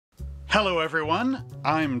Hello everyone,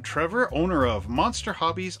 I'm Trevor, owner of Monster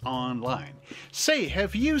Hobbies Online. Say,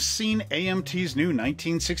 have you seen AMT's new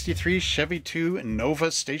 1963 Chevy 2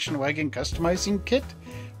 Nova station wagon customizing kit?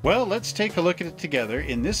 Well, let's take a look at it together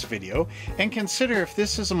in this video and consider if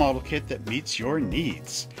this is a model kit that meets your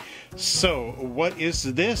needs. So, what is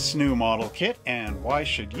this new model kit and why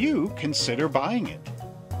should you consider buying it?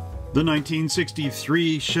 The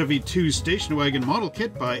 1963 Chevy 2 station wagon model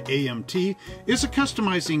kit by AMT is a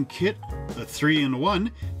customizing kit, a 3-in-1,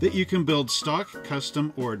 that you can build stock,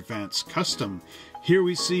 custom, or advanced custom. Here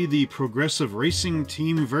we see the Progressive Racing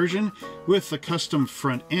Team version with the custom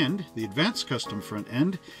front end, the advanced custom front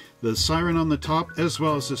end, the siren on the top, as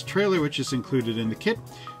well as this trailer which is included in the kit,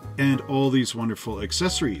 and all these wonderful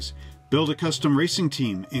accessories. Build a custom racing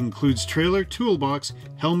team includes trailer, toolbox,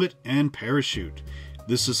 helmet, and parachute.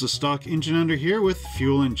 This is a stock engine under here with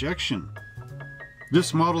fuel injection.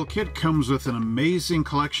 This model kit comes with an amazing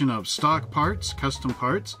collection of stock parts, custom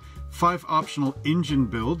parts, 5 optional engine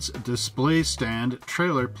builds, display stand,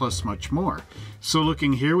 trailer, plus much more. So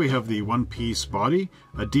looking here, we have the one-piece body,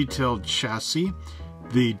 a detailed chassis,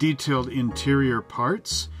 the detailed interior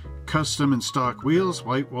parts, custom and stock wheels,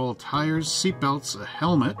 white wall tires, seat belts, a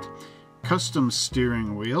helmet, custom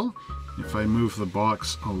steering wheel. If I move the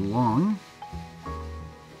box along,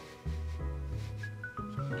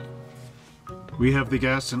 we have the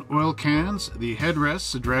gas and oil cans, the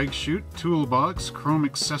headrests, a drag chute, toolbox, chrome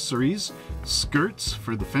accessories, skirts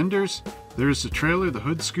for the fenders. There's the trailer, the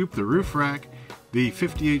hood scoop, the roof rack, the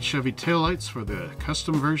 58 Chevy taillights for the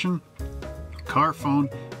custom version, car phone,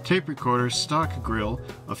 tape recorder, stock grill,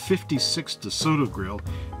 a 56 DeSoto grill,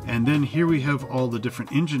 and then here we have all the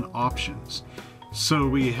different engine options. So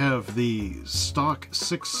we have the stock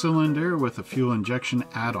 6-cylinder with a fuel injection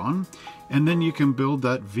add-on, and then you can build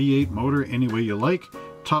that V8 motor any way you like,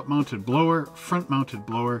 top-mounted blower, front-mounted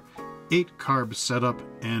blower, 8 carb setup,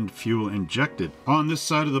 and fuel injected. On this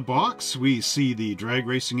side of the box, we see the drag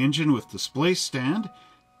racing engine with display stand,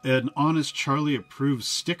 an Honest Charlie approved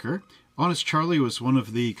sticker. Honest Charlie was one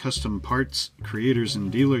of the custom parts creators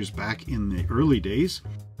and dealers back in the early days.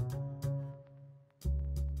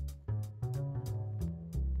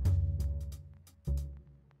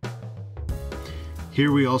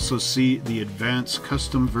 Here we also see the advanced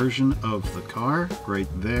custom version of the car right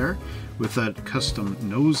there with that custom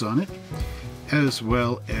nose on it, as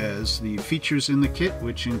well as the features in the kit,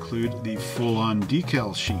 which include the full-on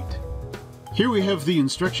decal sheet. Here we have the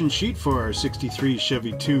instruction sheet for our 63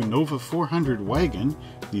 Chevy 2 Nova 400 wagon,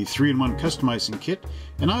 the 3-in-1 customizing kit,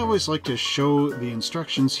 and I always like to show the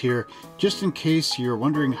instructions here just in case you're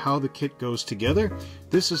wondering how the kit goes together.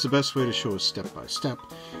 This is the best way to show us step by step.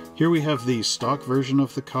 Here we have the stock version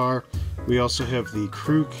of the car, we also have the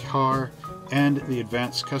crew car and the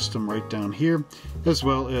advanced custom right down here, as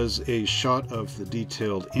well as a shot of the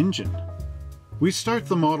detailed engine. We start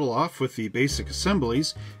the model off with the basic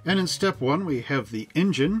assemblies, and in step 1 we have the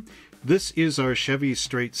engine. This is our Chevy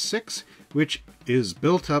Straight 6, which is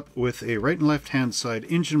built up with a right and left hand side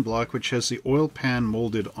engine block which has the oil pan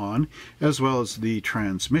molded on, as well as the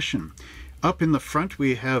transmission. Up in the front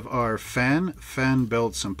we have our fan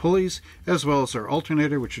belts and pulleys, as well as our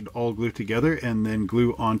alternator, which would all glue together and then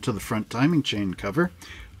glue onto the front timing chain cover.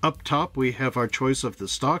 Up top we have our choice of the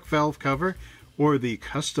stock valve cover or the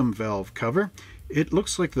custom valve cover. It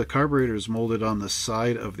looks like the carburetor is molded on the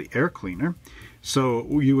side of the air cleaner.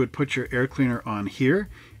 So you would put your air cleaner on here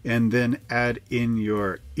and then add in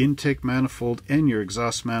your intake manifold and your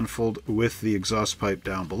exhaust manifold with the exhaust pipe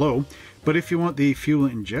down below. But if you want the fuel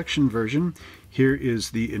injection version, here is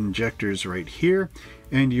the injectors right here,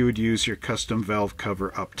 and you would use your custom valve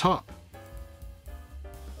cover up top.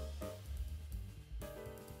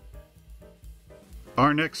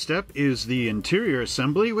 Our next step is the interior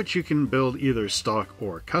assembly, which you can build either stock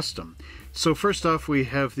or custom. So first off we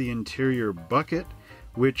have the interior bucket,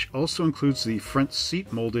 which also includes the front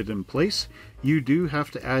seat molded in place. You do have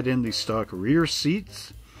to add in the stock rear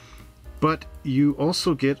seats, but you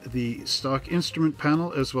also get the stock instrument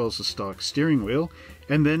panel as well as the stock steering wheel.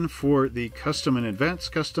 And then for the custom and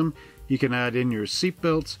advanced custom, you can add in your seat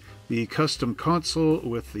belts, the custom console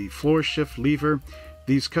with the floor shift lever,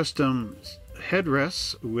 these custom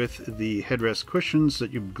headrests with the headrest cushions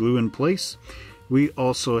that you glue in place. We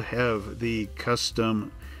also have the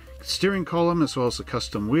custom steering column as well as a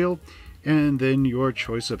custom wheel, and then your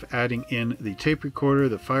choice of adding in the tape recorder,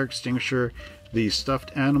 the fire extinguisher, the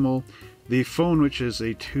stuffed animal, the phone, which is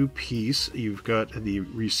a 2-piece. You've got the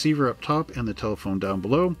receiver up top and the telephone down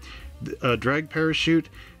below, a drag parachute,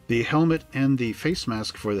 the helmet and the face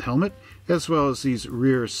mask for the helmet, as well as these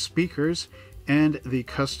rear speakers, and the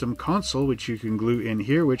custom console, which you can glue in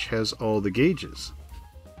here, which has all the gauges.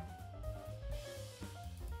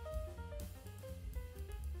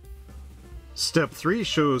 Step 3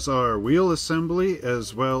 shows our wheel assembly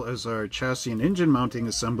as well as our chassis and engine mounting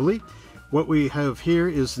assembly. What we have here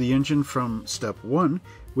is the engine from step 1,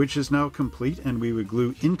 which is now complete, and we would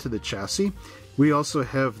glue into the chassis. We also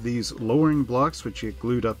have these lowering blocks which get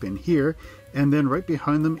glued up in here, and then right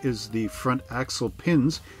behind them is the front axle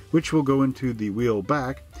pins, which will go into the wheel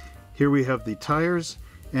back. Here we have the tires,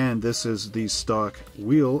 and this is the stock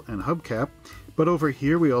wheel and hubcap. But over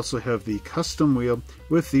here we also have the custom wheel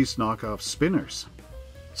with these knockoff spinners.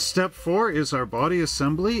 Step 4 is our body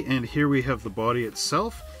assembly, and here we have the body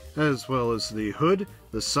itself, as well as the hood,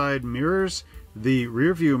 the side mirrors, the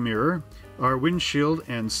rear view mirror, our windshield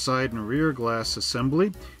and side and rear glass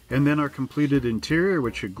assembly, and then our completed interior,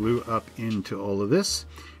 which would glue up into all of this.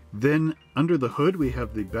 Then under the hood we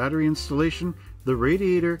have the battery installation, the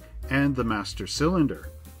radiator, and the master cylinder.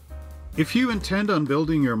 If you intend on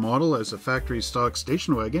building your model as a factory stock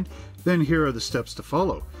station wagon, then here are the steps to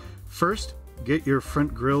follow. First, get your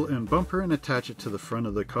front grille and bumper and attach it to the front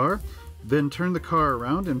of the car. Then turn the car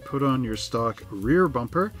around and put on your stock rear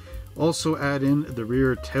bumper. Also add in the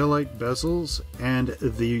rear taillight bezels and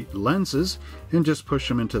the lenses and just push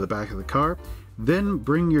them into the back of the car. Then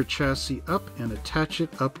bring your chassis up and attach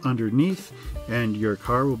it up underneath, and your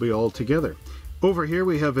car will be all together. Over here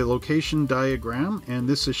we have a location diagram, and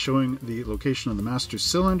this is showing the location of the master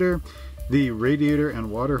cylinder, the radiator and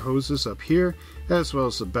water hoses up here, as well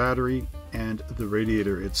as the battery and the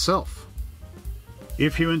radiator itself.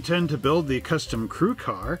 If you intend to build the custom crew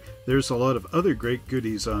car, there's a lot of other great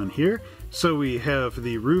goodies on here. So we have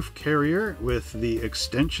the roof carrier with the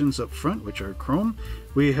extensions up front, which are chrome.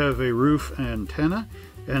 We have a roof antenna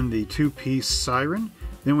and the two-piece siren.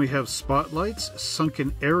 Then we have spotlights,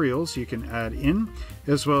 sunken aerials you can add in,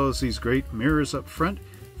 as well as these great mirrors up front,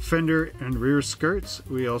 fender and rear skirts.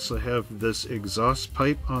 We also have this exhaust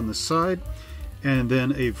pipe on the side, and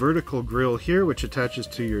then a vertical grille here which attaches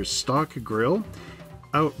to your stock grille.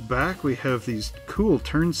 Out back we have these cool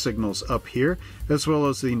turn signals up here, as well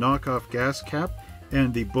as the knockoff gas cap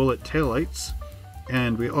and the bullet taillights.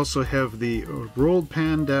 And we also have the rolled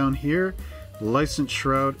pan down here, license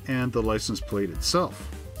shroud, and the license plate itself.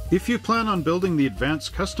 If you plan on building the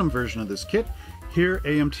advanced custom version of this kit, here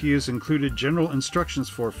AMT has included general instructions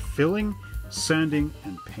for filling, sanding,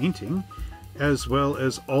 and painting, as well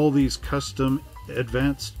as all these custom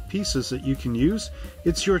advanced pieces that you can use.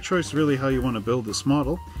 It's your choice really how you want to build this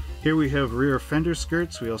model. Here we have rear fender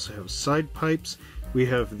skirts, we also have side pipes, we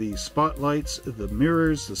have the spotlights, the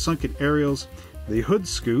mirrors, the sunken aerials, the hood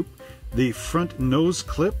scoop, the front nose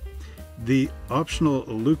clip, the optional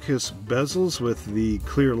Lucas bezels with the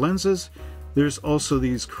clear lenses. There's also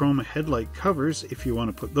these chrome headlight covers if you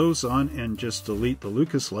want to put those on and just delete the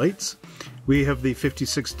Lucas lights. We have the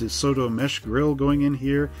 56 DeSoto mesh grille going in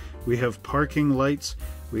here. We have parking lights.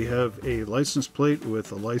 We have a license plate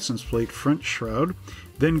with a license plate front shroud.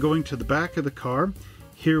 Then going to the back of the car,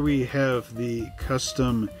 here we have the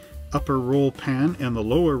custom upper roll pan and the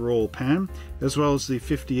lower roll pan, as well as the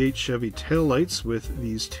 58 Chevy taillights with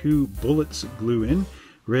these two bullets glue in,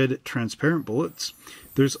 red transparent bullets.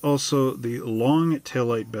 There's also the long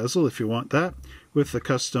taillight bezel if you want that, with the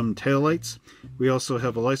custom taillights. We also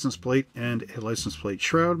have a license plate and a license plate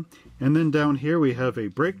shroud. And then down here we have a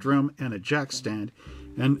brake drum and a jack stand.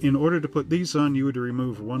 And in order to put these on, you would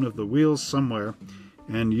remove one of the wheels somewhere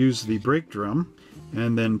and use the brake drum,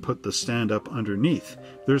 and then put the stand up underneath.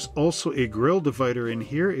 There's also a grille divider in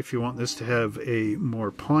here if you want this to have a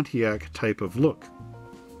more Pontiac type of look.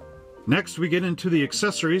 Next we get into the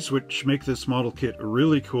accessories, which make this model kit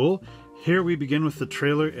really cool. Here we begin with the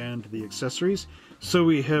trailer and the accessories. So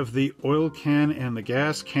we have the oil can and the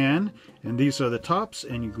gas can, and these are the tops,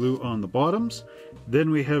 and you glue on the bottoms.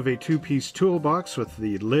 Then we have a two-piece toolbox with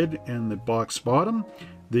the lid and the box bottom,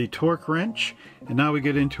 the torque wrench, and now we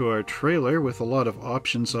get into our trailer with a lot of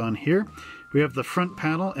options on here. We have the front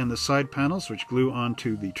panel and the side panels which glue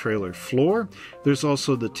onto the trailer floor. There's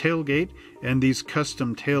also the tailgate and these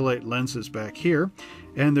custom taillight lenses back here.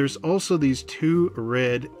 And there's also these two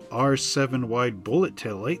red R7 wide bullet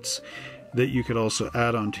taillights that you could also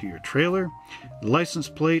add onto your trailer. The license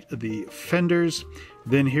plate, the fenders.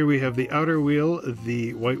 Then here we have the outer wheel,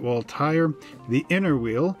 the white wall tire, the inner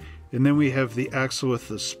wheel, and then we have the axle with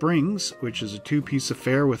the springs, which is a two-piece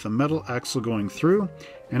affair with a metal axle going through.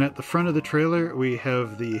 And at the front of the trailer, we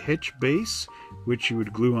have the hitch base, which you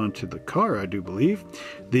would glue onto the car, I do believe,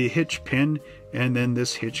 the hitch pin, and then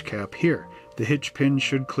this hitch cap here. The hitch pin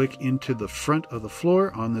should click into the front of the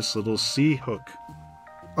floor on this little C hook.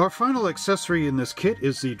 Our final accessory in this kit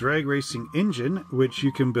is the drag racing engine, which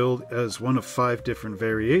you can build as one of 5 different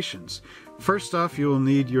variations. First off, you will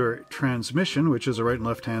need your transmission, which is a right and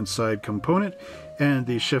left hand side component, and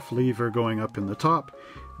the shift lever going up in the top.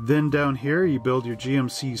 Then down here you build your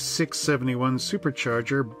GMC 671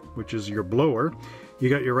 supercharger, which is your blower. You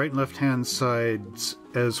got your right and left hand sides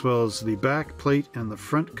as well as the back plate and the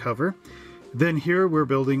front cover. Then here we're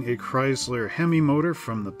building a Chrysler Hemi motor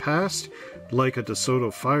from the past, like a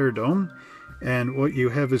DeSoto Fire Dome. And what you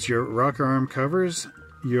have is your rocker arm covers,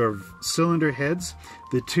 your cylinder heads,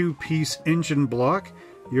 the 2-piece engine block,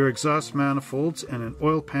 your exhaust manifolds, and an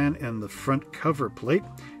oil pan and the front cover plate.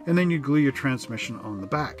 And then you glue your transmission on the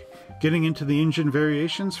back. Getting into the engine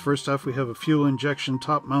variations, first off we have a fuel injection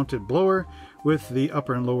top-mounted blower with the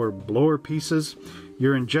upper and lower blower pieces,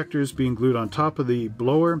 your injectors being glued on top of the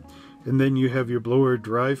blower, and then you have your blower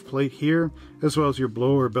drive plate here, as well as your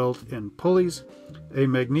blower belt and pulleys, a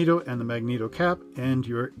magneto and the magneto cap, and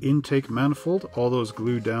your intake manifold, all those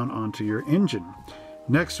glued down onto your engine.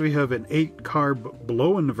 Next we have an 8-carb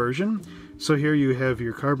blow-in version. So here you have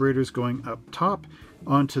your carburetors going up top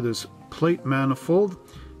onto this plate manifold.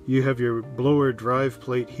 You have your blower drive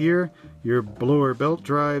plate here, your blower belt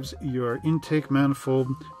drives, your intake manifold,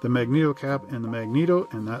 the magneto cap and the magneto,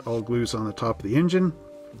 and that all glues on the top of the engine.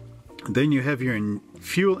 Then you have your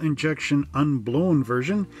fuel injection unblown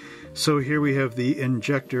version. So here we have the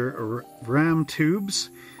injector ram tubes,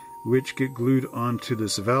 which get glued onto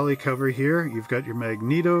this valley cover here. You've got your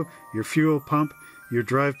magneto, your fuel pump, your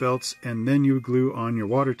drive belts, and then you glue on your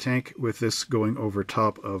water tank with this going over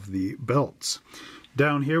top of the belts.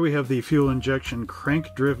 Down here we have the fuel injection crank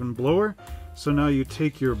driven blower. So now you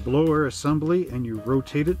take your blower assembly and you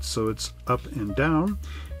rotate it so it's up and down.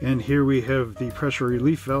 And here we have the pressure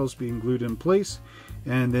relief valves being glued in place,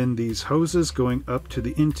 and then these hoses going up to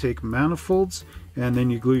the intake manifolds, and then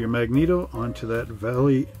you glue your magneto onto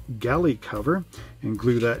that galley cover and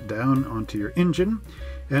glue that down onto your engine.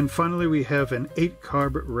 And finally we have an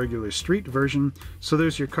 8-carb regular street version. So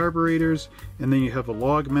there's your carburetors, and then you have a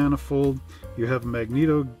log manifold, you have a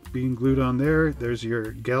magneto being glued on there, there's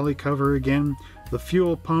your galley cover again, the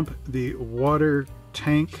fuel pump, the water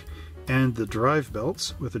tank, and the drive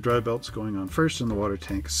belts, with the drive belts going on first and the water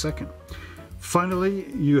tank second.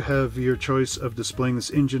 Finally, you have your choice of displaying this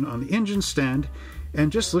engine on the engine stand,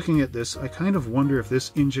 and just looking at this, I kind of wonder if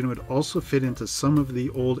this engine would also fit into some of the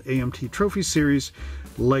old AMT trophy series,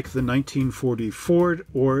 like the 1940 Ford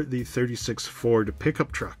or the 36 Ford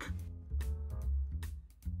pickup truck.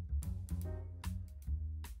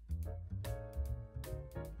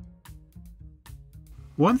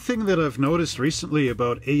 One thing that I've noticed recently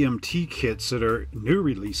about AMT kits that are new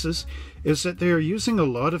releases is that they are using a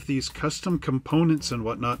lot of these custom components and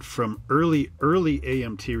whatnot from early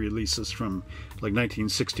AMT releases from like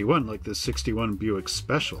 1961, like the 61 Buick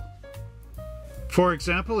Special. For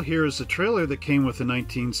example, here is the trailer that came with the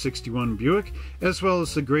 1961 Buick, as well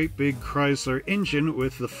as the great big Chrysler engine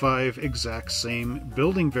with the 5 exact same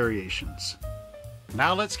building variations.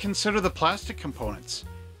 Now let's consider the plastic components.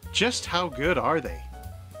 Just how good are they?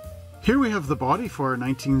 Here we have the body for our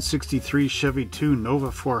 1963 Chevy 2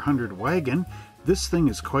 Nova 400 wagon. This thing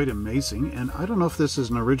is quite amazing, and I don't know if this is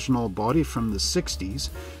an original body from the 60s,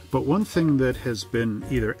 but one thing that has been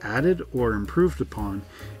either added or improved upon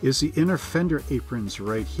is the inner fender aprons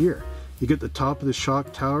right here. You get the top of the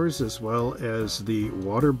shock towers as well as the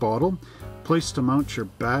water bottle, place to mount your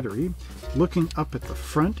battery. Looking up at the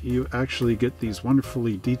front, you actually get these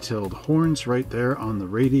wonderfully detailed horns right there on the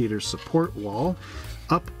radiator support wall.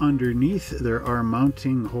 Up underneath there are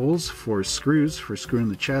mounting holes for screws for screwing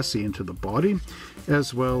the chassis into the body,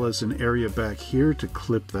 as well as an area back here to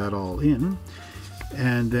clip that all in.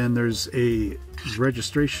 And then there's a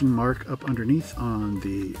registration mark up underneath on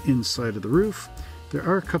the inside of the roof. There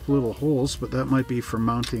are a couple little holes, but that might be for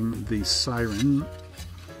mounting the siren.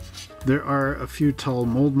 There are a few tall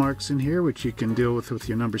mold marks in here which you can deal with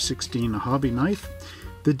your number 16 hobby knife.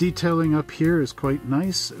 The detailing up here is quite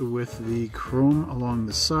nice with the chrome along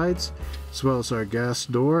the sides, as well as our gas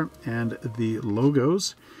door and the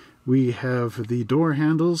logos. We have the door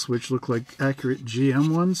handles, which look like accurate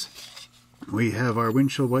GM ones. We have our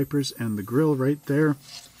windshield wipers and the grille right there.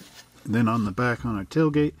 And then on the back on our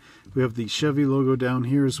tailgate, we have the Chevy logo down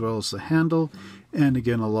here, as well as the handle, and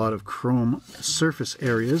again a lot of chrome surface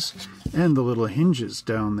areas and the little hinges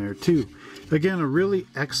down there too. Again, a really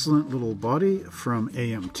excellent little body from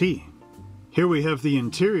AMT. Here we have the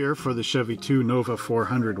interior for the Chevy 2 Nova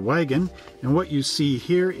 400 wagon, and what you see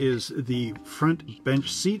here is the front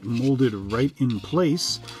bench seat molded right in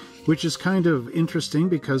place, which is kind of interesting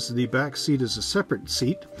because the back seat is a separate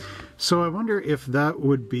seat. So I wonder if that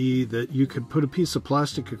would be that you could put a piece of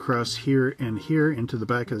plastic across here and here into the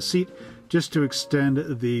back of the seat just to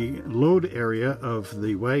extend the load area of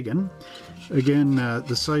the wagon. Again,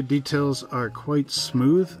 the side details are quite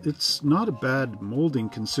smooth. It's not a bad molding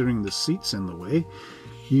considering the seat's in the way.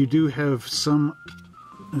 You do have some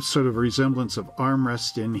sort of resemblance of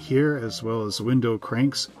armrest in here, as well as window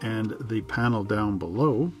cranks and the panel down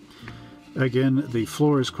below. Again, the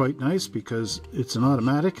floor is quite nice because it's an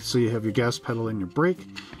automatic, so you have your gas pedal and your brake,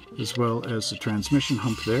 as well as the transmission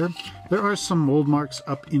hump there. There are some mold marks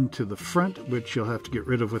up into the front, which you'll have to get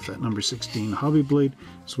rid of with that number 16 hobby blade,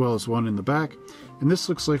 as well as one in the back. And this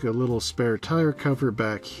looks like a little spare tire cover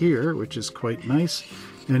back here, which is quite nice.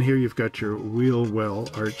 And here you've got your wheel well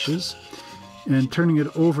arches. And turning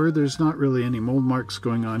it over, there's not really any mold marks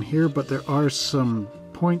going on here, but there are some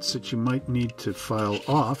points that you might need to file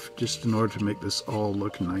off just in order to make this all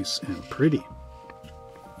look nice and pretty.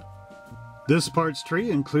 This parts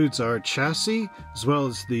tree includes our chassis, as well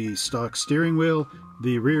as the stock steering wheel,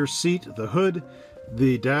 the rear seat, the hood,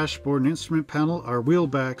 the dashboard and instrument panel, our wheel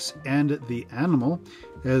backs, and the animal,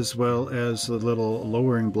 as well as the little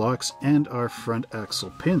lowering blocks and our front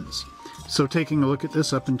axle pins. So taking a look at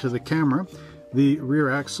this up into the camera, the rear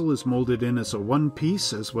axle is molded in as a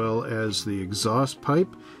one-piece, as well as the exhaust pipe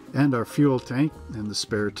and our fuel tank and the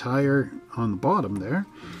spare tire on the bottom there.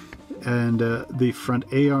 And the front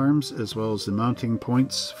A-arms, as well as the mounting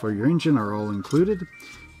points for your engine, are all included.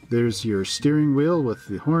 There's your steering wheel with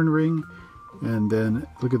the horn ring, and then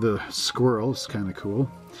look at the squirrel, it's kind of cool.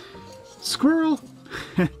 Squirrel!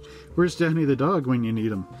 Where's Danny the dog when you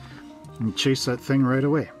need him? And chase that thing right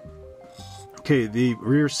away. Okay, the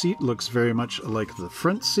rear seat looks very much like the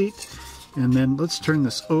front seat. And then let's turn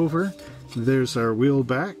this over. There's our wheel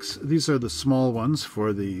backs. These are the small ones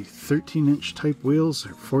for the 13-inch type wheels,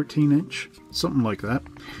 or 14-inch, something like that.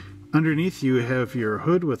 Underneath you have your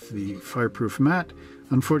hood with the fireproof mat.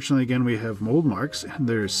 Unfortunately, again, we have mold marks, and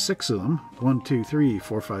there's 6 of them. 1, 2, 3,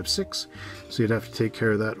 4, 5, 6. So you'd have to take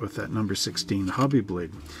care of that with that number 16 hobby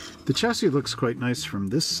blade. The chassis looks quite nice from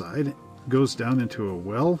this side. Goes down into a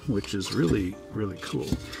well, which is really, really cool.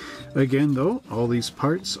 Again, though, all these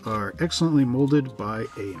parts are excellently molded by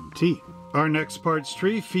AMT. Our next parts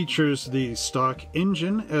tree features the stock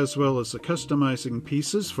engine, as well as the customizing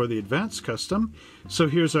pieces for the advanced custom. So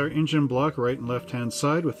here's our engine block right and left hand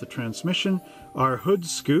side with the transmission, our hood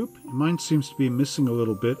scoop. Mine seems to be missing a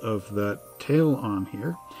little bit of that tail on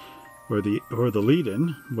here, or the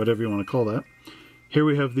lead-in, whatever you want to call that. Here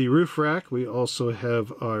we have the roof rack. We also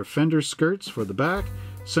have our fender skirts for the back,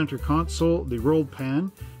 center console, the rolled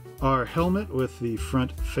pan, our helmet with the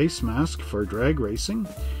front face mask for drag racing,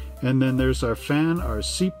 and then there's our fan, our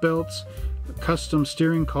seat belts, custom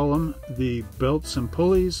steering column, the belts and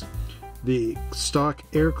pulleys, the stock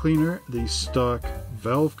air cleaner, the stock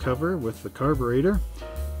valve cover with the carburetor,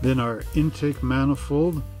 then our intake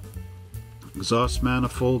manifold, exhaust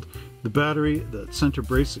manifold, the battery, the center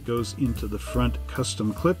brace that goes into the front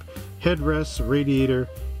custom clip, headrests, radiator,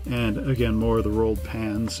 and again more of the rolled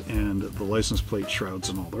pans and the license plate shrouds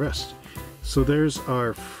and all the rest. So there's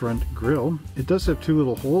our front grille. It does have 2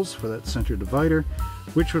 little holes for that center divider,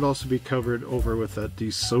 which would also be covered over with that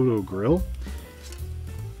DeSoto grill.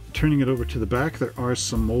 Turning it over to the back, there are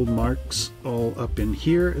some mold marks all up in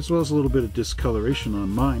here, as well as a little bit of discoloration on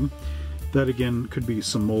mine. That again could be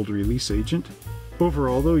some mold release agent.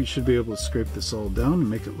 Overall, though, you should be able to scrape this all down and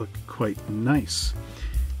make it look quite nice.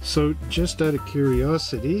 So, just out of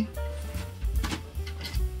curiosity,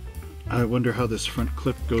 I wonder how this front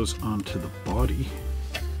clip goes onto the body.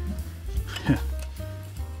 I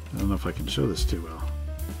don't know if I can show this too well.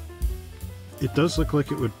 It does look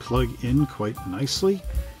like it would plug in quite nicely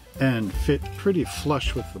and fit pretty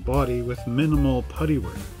flush with the body with minimal putty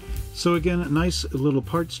work. So again, a nice little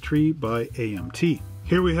parts tree by AMT.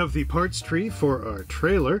 Here we have the parts tree for our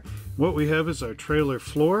trailer. What we have is our trailer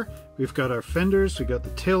floor. We've got our fenders, we've got the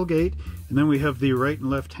tailgate, and then we have the right and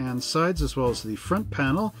left hand sides as well as the front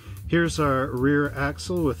panel. Here's our rear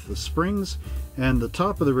axle with the springs and the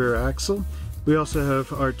top of the rear axle. We also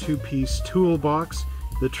have our 2-piece toolbox,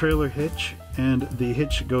 the trailer hitch, and the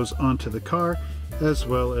hitch goes onto the car, as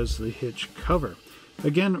well as the hitch cover.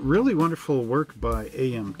 Again, really wonderful work by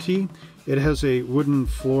AMT. It has a wooden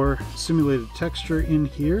floor simulated texture in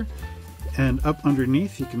here, and up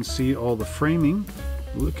underneath you can see all the framing.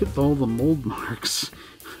 Look at all the mold marks.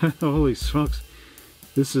 Holy smokes.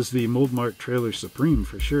 This is the Mold Mark Trailer Supreme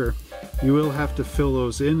for sure. You will have to fill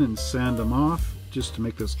those in and sand them off just to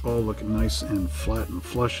make this all look nice and flat and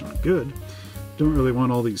flush and good. Don't really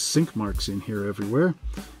want all these sink marks in here everywhere.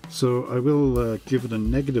 So I will give it a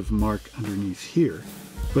negative mark underneath here.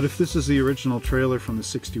 But if this is the original trailer from the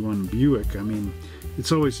 61 Buick, I mean,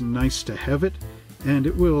 it's always nice to have it, and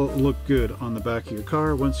it will look good on the back of your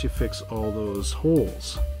car once you fix all those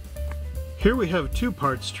holes. Here we have two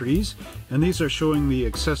parts trees, and these are showing the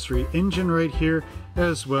accessory engine right here,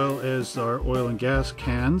 as well as our oil and gas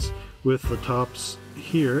cans with the tops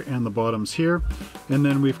here and the bottoms here. And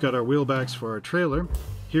then we've got our wheel backs for our trailer.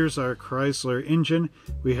 Here's our Chrysler engine.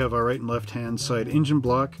 We have our right and left hand side engine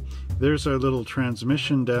block. There's our little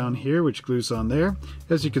transmission down here, which glues on there.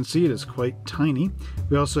 As you can see, it is quite tiny.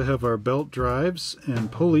 We also have our belt drives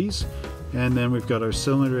and pulleys, and then we've got our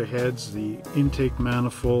cylinder heads, the intake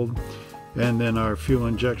manifold, and then our fuel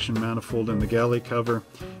injection manifold and the galley cover.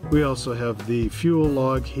 We also have the fuel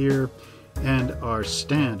log here and our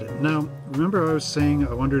stand. Now, remember I was saying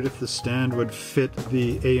I wondered if the stand would fit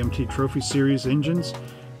the AMT Trophy Series engines?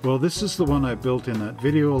 Well, this is the one I built in that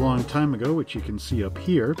video a long time ago, which you can see up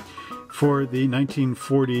here, for the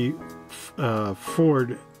 1940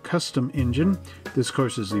 Ford custom engine. This, of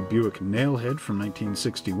course, is the Buick Nailhead from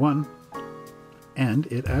 1961, and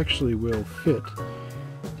it actually will fit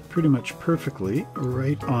pretty much perfectly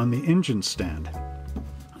right on the engine stand.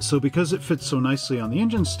 So because it fits so nicely on the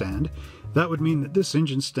engine stand, that would mean that this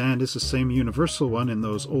engine stand is the same universal one in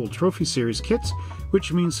those old Trophy Series kits,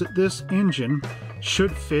 which means that this engine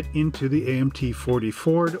should fit into the AMT 40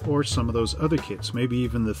 Ford or some of those other kits, maybe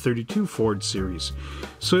even the 32 Ford series.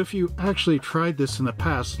 So if you actually tried this in the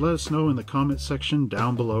past, let us know in the comment section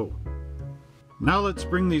down below. Now let's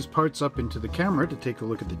bring these parts up into the camera to take a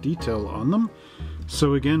look at the detail on them.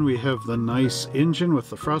 So again, we have the nice engine with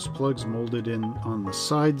the frost plugs molded in on the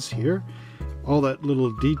sides here. All that little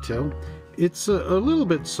detail. It's a little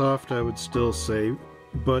bit soft, I would still say,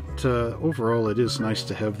 but overall it is nice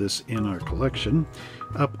to have this in our collection.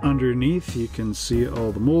 Up underneath you can see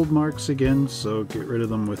all the mold marks again, so get rid of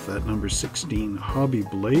them with that number 16 hobby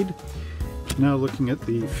blade. Now looking at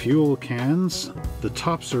the fuel cans, the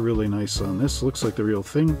tops are really nice on this, looks like the real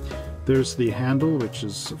thing. There's the handle, which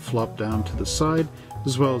is flopped down to the side,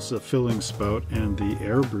 as well as the filling spout and the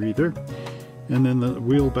air breather. And then the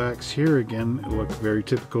wheel backs here again look very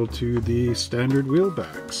typical to the standard wheel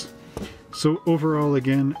backs. So overall,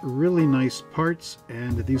 again, really nice parts,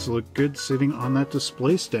 and these look good sitting on that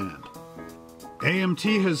display stand.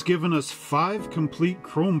 AMT has given us 5 complete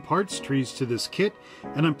chrome parts trees to this kit,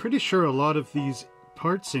 and I'm pretty sure a lot of these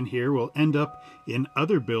parts in here will end up in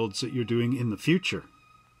other builds that you're doing in the future.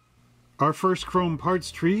 Our first chrome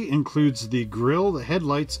parts tree includes the grille, the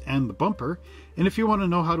headlights, and the bumper. And if you want to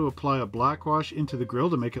know how to apply a black wash into the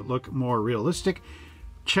grille to make it look more realistic,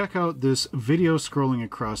 check out this video scrolling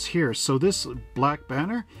across here. So this black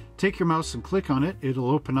banner, take your mouse and click on it.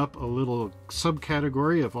 It'll open up a little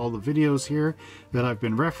subcategory of all the videos here that I've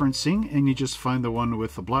been referencing, and you just find the one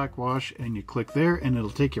with the black wash and you click there and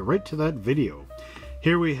it'll take you right to that video.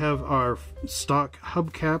 Here we have our stock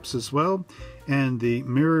hubcaps as well, and the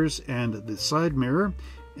mirrors and the side mirror,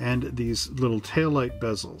 and these little taillight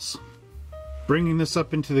bezels. Bringing this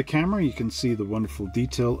up into the camera, you can see the wonderful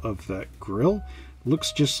detail of that grille.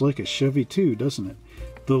 Looks just like a Chevy too, doesn't it?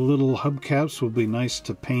 The little hubcaps will be nice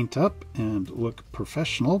to paint up and look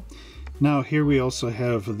professional. Now here we also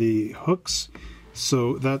have the hooks,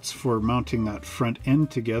 so that's for mounting that front end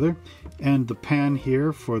together, and the pan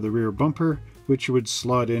here for the rear bumper, which would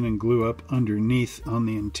slot in and glue up underneath on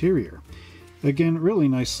the interior. Again, really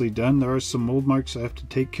nicely done. There are some mold marks I have to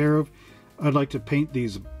take care of. I'd like to paint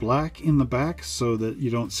these black in the back so that you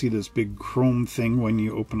don't see this big chrome thing when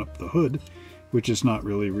you open up the hood, which is not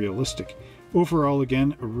really realistic. Overall,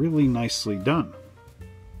 again, really nicely done.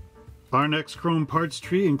 Our next chrome parts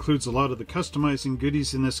tree includes a lot of the customizing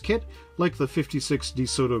goodies in this kit, like the 56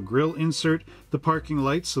 DeSoto grill insert, the parking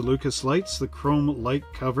lights, the Lucas lights, the chrome light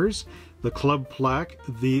covers, the club plaque,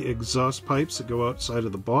 the exhaust pipes that go outside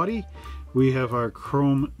of the body. We have our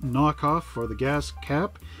chrome knockoff for the gas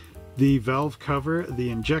cap, the valve cover, the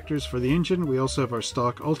injectors for the engine. We also have our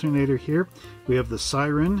stock alternator here. We have the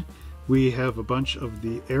siren. We have a bunch of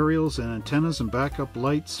the aerials and antennas and backup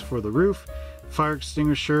lights for the roof, fire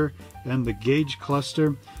extinguisher, and the gauge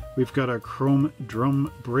cluster. We've got our chrome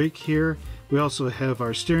drum brake here. We also have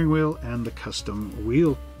our steering wheel and the custom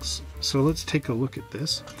wheels. So let's take a look at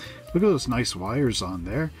this. Look at those nice wires on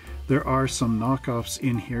there. There are some knockoffs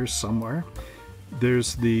in here somewhere.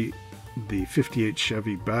 There's the 58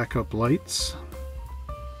 Chevy backup lights.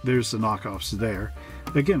 There's the knockoffs there.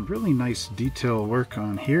 Again, really nice detail work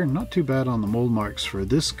on here. Not too bad on the mold marks for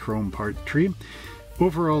this chrome part tree.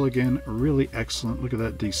 Overall, again, really excellent. Look at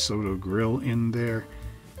that DeSoto grill in there.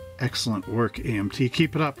 Excellent work, AMT.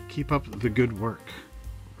 Keep it up. Keep up the good work.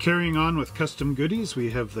 Carrying on with custom goodies, we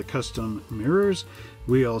have the custom mirrors.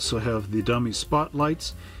 We also have the dummy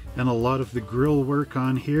spotlights and a lot of the grille work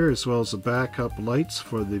on here, as well as the backup lights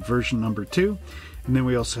for the version number 2. And then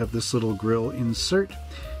we also have this little grille insert.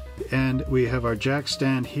 And we have our jack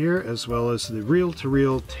stand here, as well as the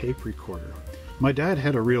reel-to-reel tape recorder. My dad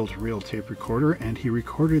had a reel-to-reel tape recorder, and he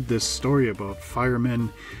recorded this story about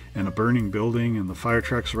firemen and a burning building and the fire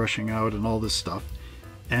trucks rushing out and all this stuff.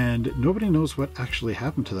 And nobody knows what actually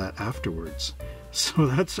happened to that afterwards. So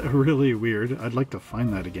that's really weird. I'd like to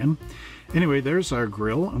find that again. Anyway, there's our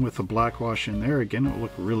grill, and with the black wash in there, again, it will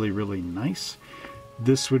look really, really nice.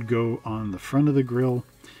 This would go on the front of the grill.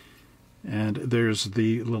 And there's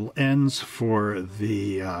the little ends for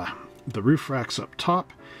the roof racks up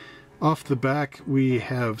top. Off the back, we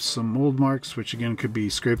have some mold marks, which again could be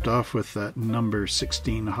scraped off with that number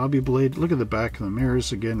 16 hobby blade. Look at the back of the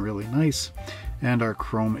mirrors, again, really nice. And our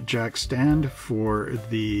chrome jack stand for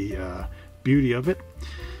the beauty of it.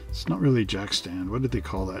 It's not really a jack stand. What did they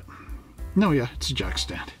call that? No, yeah, it's a jack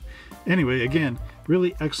stand. Anyway, again,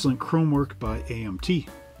 really excellent chrome work by AMT.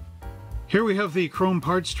 Here we have the chrome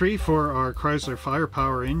parts tree for our Chrysler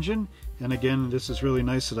Firepower engine. And again, this is really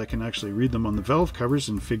nice that I can actually read them on the valve covers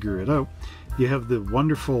and figure it out. You have the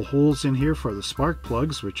wonderful holes in here for the spark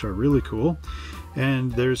plugs, which are really cool.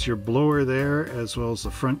 And there's your blower there, as well as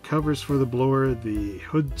the front covers for the blower, the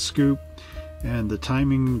hood scoop, and the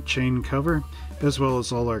timing chain cover, as well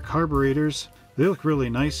as all our carburetors. They look really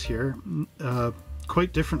nice here.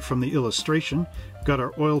 Quite different from the illustration. Got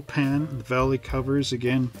our oil pan, the valley covers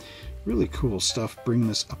again. Really cool stuff. Bring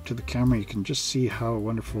this up to the camera. You can just see how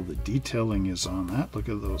wonderful the detailing is on that. Look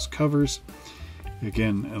at those covers.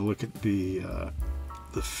 Again, look at the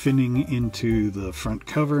finning into the front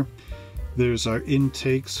cover. There's our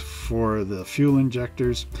intakes for the fuel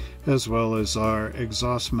injectors, as well as our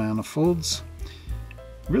exhaust manifolds.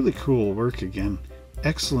 Really cool work again.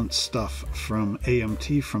 Excellent stuff from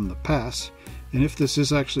AMT from the past. And if this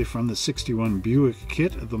is actually from the 61 Buick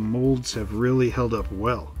kit, the molds have really held up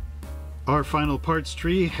well. Our final parts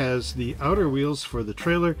tree has the outer wheels for the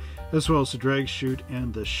trailer, as well as the drag chute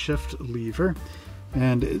and the shift lever.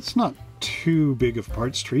 And it's not too big of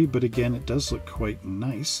parts tree, but again, it does look quite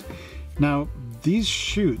nice. Now, these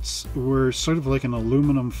chutes were sort of like an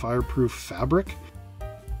aluminum fireproof fabric.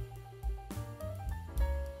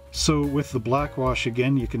 So with the black wash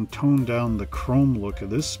again, you can tone down the chrome look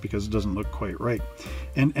of this because it doesn't look quite right,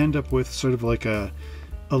 and end up with sort of like a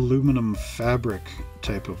aluminum fabric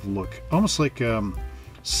type of look, almost like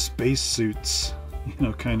space suits, you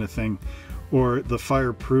know, kind of thing, or the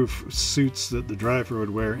fireproof suits that the driver would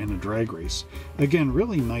wear in a drag race. Again,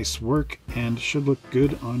 really nice work and should look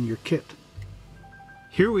good on your kit.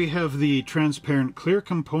 Here we have the transparent clear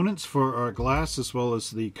components for our glass, as well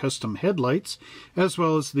as the custom headlights, as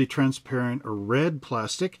well as the transparent red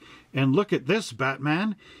plastic. And look at this,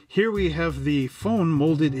 Batman! Here we have the phone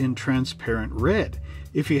molded in transparent red.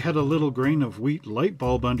 If you had a little grain of wheat light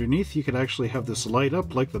bulb underneath, you could actually have this light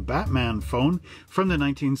up like the Batman phone from the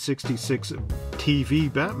 1966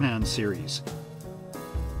 TV Batman series.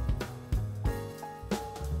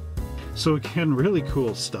 So again, really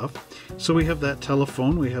cool stuff. So we have that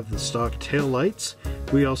telephone, we have the stock tail lights,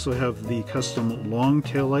 we also have the custom long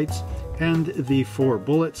tail lights and the 4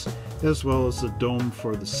 bullets, as well as the dome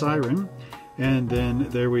for the siren. And then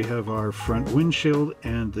there we have our front windshield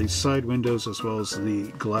and the side windows, as well as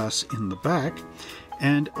the glass in the back,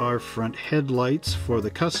 and our front headlights for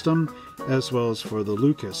the custom, as well as for the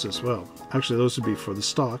Lucas as well. Actually, those would be for the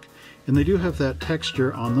stock. And they do have that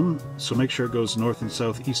texture on them, so make sure it goes north and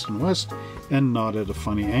south, east and west, and not at a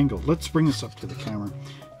funny angle. Let's bring this up to the camera.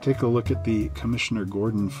 Take a look at the Commissioner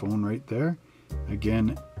Gordon phone right there.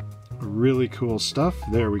 Again, really cool stuff.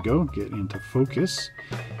 There we go. Get into focus.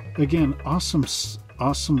 Again, awesome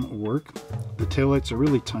work. The taillights are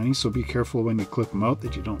really tiny, so be careful when you clip them out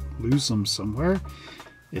that you don't lose them somewhere.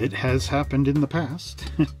 It has happened in the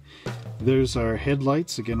past. There's our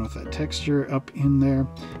headlights, again with that texture up in there,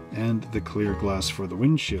 and the clear glass for the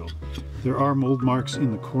windshield. There are mold marks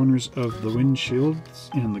in the corners of the windshield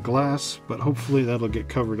and the glass, but hopefully that'll get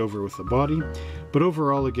covered over with the body. But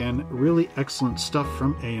overall, again, really excellent stuff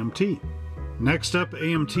from AMT. Next up,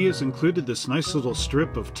 AMT has included this nice little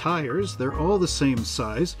strip of tires. They're all the same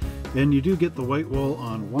size, and you do get the white wall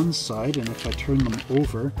on one side, and if I turn them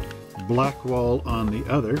over, black wall on the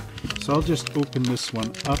other. So I'll just open this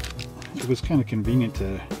one up. It was kind of convenient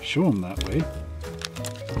to show them that way.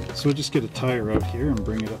 So we'll just get a tire out here and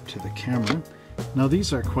bring it up to the camera. Now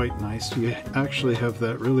these are quite nice. You actually have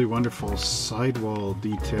that really wonderful sidewall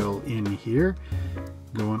detail in here.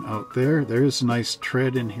 going out there. There is a nice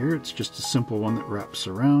tread in here. It's just a simple one that wraps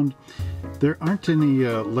around. There aren't any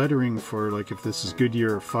lettering for like if this is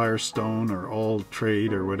Goodyear or Firestone or All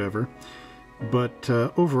Trade or whatever, but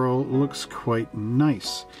overall it looks quite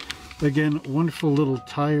nice. Again, wonderful little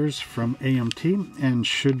tires from AMT and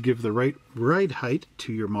should give the right ride height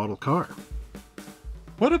to your model car.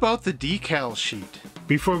 What about the decal sheet?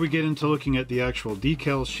 Before we get into looking at the actual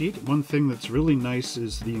decal sheet, one thing that's really nice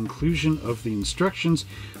is the inclusion of the instructions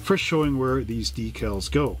for showing where these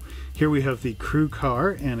decals go. Here we have the crew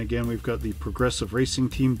car, and again we've got the Progressive Racing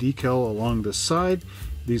Team decal along the side.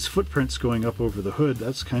 These footprints going up over the hood,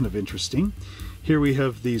 that's kind of interesting. Here we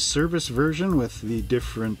have the service version with the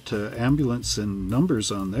different ambulance and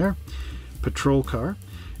numbers on there. Patrol car.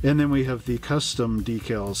 And then we have the custom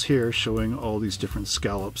decals here showing all these different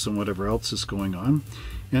scallops and whatever else is going on.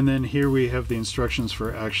 And then here we have the instructions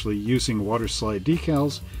for actually using water slide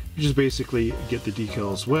decals, which is basically get the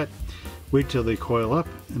decals wet, wait till they coil up,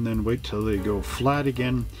 and then wait till they go flat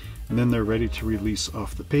again, and then they're ready to release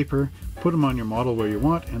off the paper. Put them on your model where you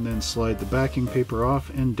want, and then slide the backing paper off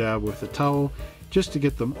and dab with a towel just to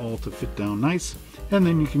get them all to fit down nice, and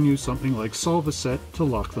then you can use something like Solvaset to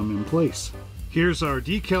lock them in place. Here's our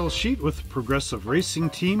decal sheet with Progressive Racing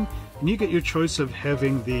Team, and you get your choice of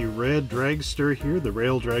having the red dragster here, the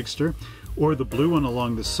rail dragster, or the blue one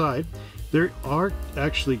along the side. There are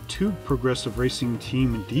actually two Progressive Racing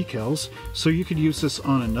Team decals, so you could use this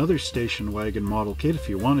on another station wagon model kit if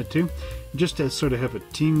you wanted to, just to sort of have a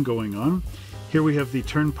team going on. Here we have the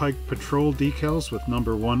Turnpike Patrol decals with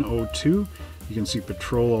number 102. You can see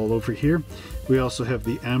patrol all over here. We also have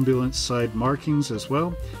the ambulance side markings as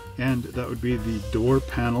well, and that would be the door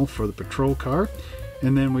panel for the patrol car.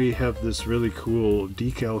 And then we have this really cool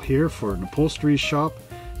decal here for an upholstery shop.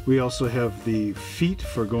 We also have the feet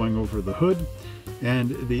for going over the hood,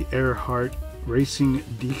 and the Earhart Racing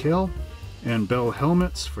decal, and Bell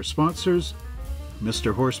helmets for sponsors.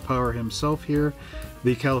 Mr. Horsepower himself here.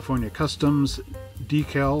 The California Customs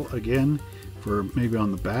decal again for maybe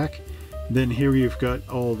on the back. Then here you've got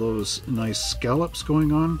all those nice scallops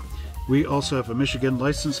going on. We also have a Michigan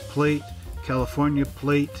license plate, California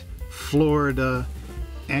plate, Florida,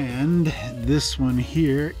 and this one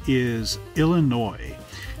here is Illinois.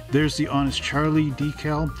 There's the Honest Charlie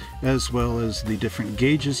decal, as well as the different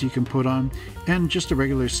gauges you can put on, and just a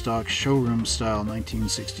regular stock showroom style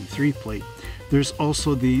 1963 plate. There's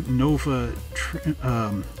also the Nova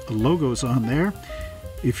logos on there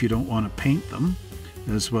if you don't want to paint them,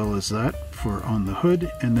 as well as that for on the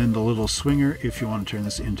hood, and then the little swinger if you want to turn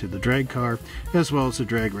this into the drag car, as well as the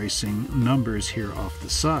drag racing numbers here off the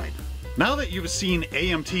side. Now that you've seen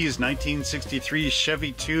AMT's 1963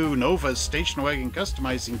 Chevy 2 Nova station wagon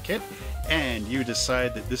customizing kit, and you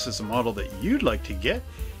decide that this is a model that you'd like to get,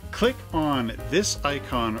 click on this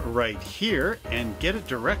icon right here and get it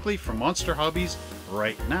directly from Monster Hobbies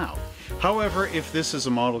right now. However, if this is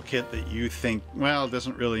a model kit that you think, well,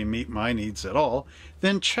 doesn't really meet my needs at all,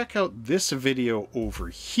 then check out this video over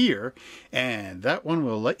here, and that one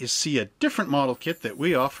will let you see a different model kit that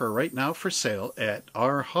we offer right now for sale at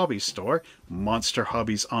our hobby store, Monster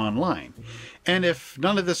Hobbies Online. And if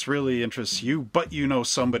none of this really interests you, but you know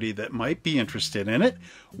somebody that might be interested in it,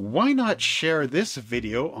 why not share this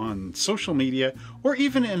video on social media or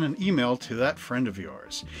even in an email to that friend of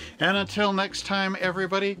yours. And until next time,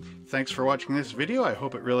 everybody, thanks for watching this video. I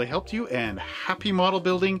hope it really helped you, and happy model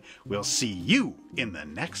building. We'll see you in the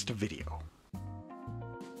next video.